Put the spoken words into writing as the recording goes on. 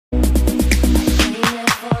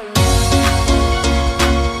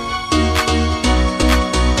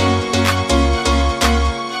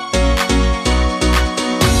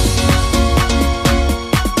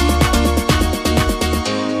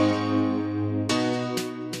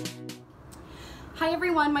Hi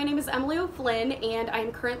everyone, my name is Emily O'Flynn and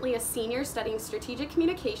I'm currently a senior studying strategic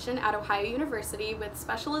communication at Ohio University with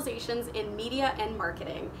specializations in media and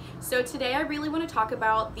marketing. So today I really want to talk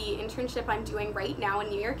about the internship I'm doing right now in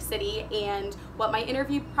New York City and what my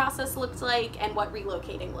interview process looks like and what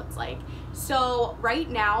relocating looks like. So right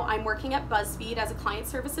now I'm working at Buzzfeed as a client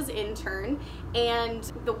services intern, and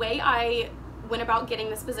the way I went about getting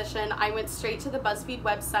this position, I went straight to the Buzzfeed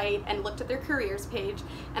website and looked at their careers page,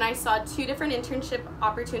 and I saw two different internship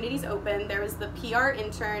opportunities open. There was the PR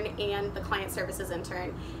intern and the client services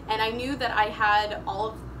intern, and I knew that I had all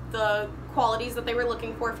of the qualities that they were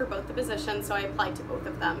looking for both the positions, so I applied to both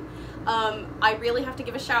of them. I really have to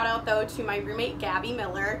give a shout out though to my roommate Gabby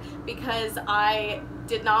Miller, because I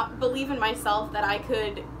did not believe in myself that I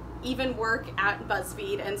could even work at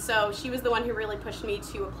Buzzfeed, and so she was the one who really pushed me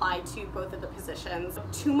to apply to both of the positions.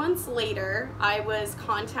 2 months later, I was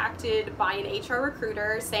contacted by an HR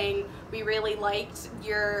recruiter saying, "We really liked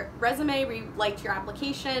your resume, we liked your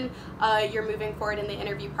application, you're moving forward in the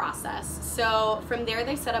interview process." So from there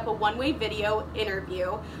they set up a one-way video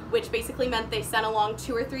interview, which basically meant they sent along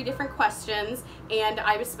 2 or 3 different questions, and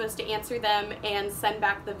I was supposed to answer them and send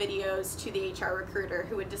back the videos to the HR recruiter,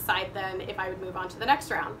 who would decide then if I would move on to the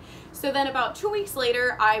next round. So then about 2 weeks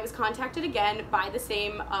later, I was contacted again by the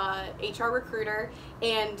same HR recruiter,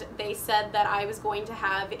 and they said that I was going to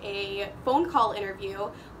have a phone call interview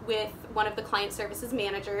with one of the client services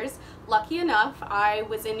managers. Lucky enough, I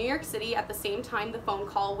was in New York City at the same time the phone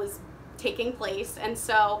call was taking place, and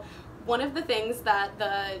so one of the things that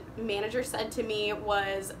the manager said to me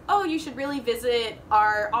was, "Oh, you should really visit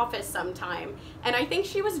our office sometime." And I think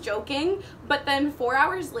she was joking, but then 4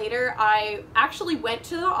 hours later, I actually went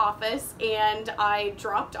to the office and I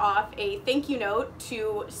dropped off a thank you note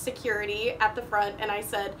to security at the front, and I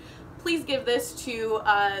said, "Please give this to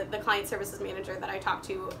the client services manager that I talked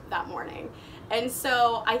to that morning." And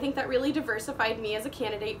so I think that really diversified me as a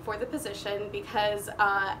candidate for the position, because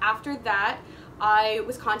after that, I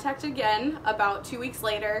was contacted again about 2 weeks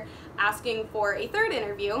later asking for a third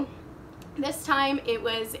interview. This time it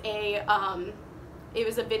was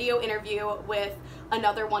a video interview with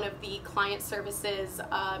another one of the client services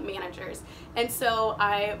managers. And so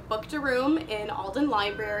I booked a room in Alden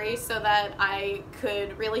Library so that I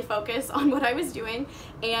could really focus on what I was doing,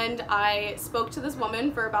 and I spoke to this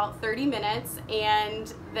woman for about 30 minutes,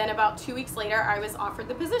 and then about 2 weeks later I was offered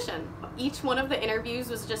the position. Each one of the interviews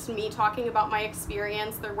was just me talking about my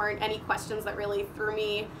experience. There weren't any questions that really threw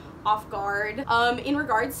me off guard. In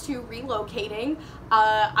regards to relocating,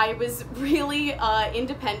 I was really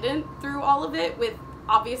independent through all of it, with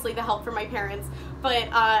obviously the help from my parents, but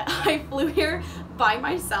I flew here by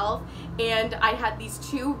myself, and I had these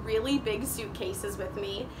 2 really big suitcases with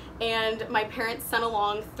me, and my parents sent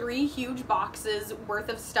along 3 huge boxes worth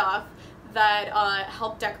of stuff that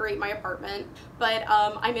helped decorate my apartment. But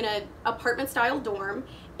I'm in an apartment style dorm,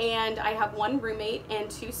 and I have 1 roommate and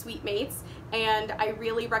 2 suite mates, and I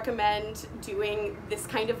really recommend doing this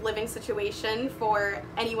kind of living situation for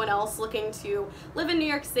anyone else looking to live in New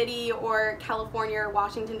York City or California or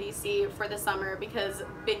Washington DC for the summer, because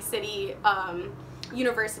big city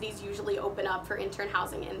universities usually open up for intern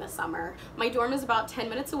housing in the summer. My dorm is about 10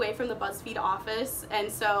 minutes away from the Buzzfeed office, and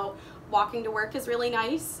so walking to work is really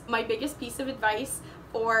nice. My biggest piece of advice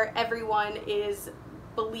for everyone is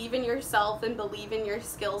believe in yourself and believe in your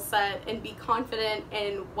skill set and be confident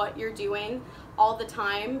in what you're doing all the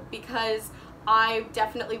time, because I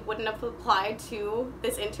definitely wouldn't have applied to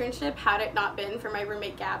this internship had it not been for my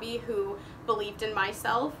roommate Gabby, who believed in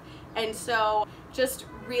myself. And so just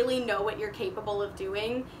really know what you're capable of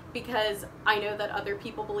doing, because I know that other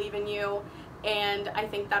people believe in you, and I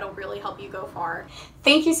think that'll really help you go far.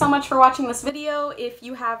 Thank you so much for watching this video. If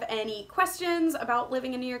you have any questions about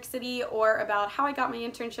living in New York City or about how I got my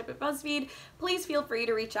internship at Buzzfeed, please feel free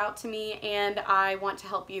to reach out to me, and I want to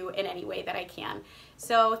help you in any way that I can.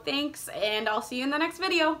 So thanks, and I'll see you in the next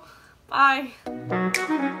video. Bye.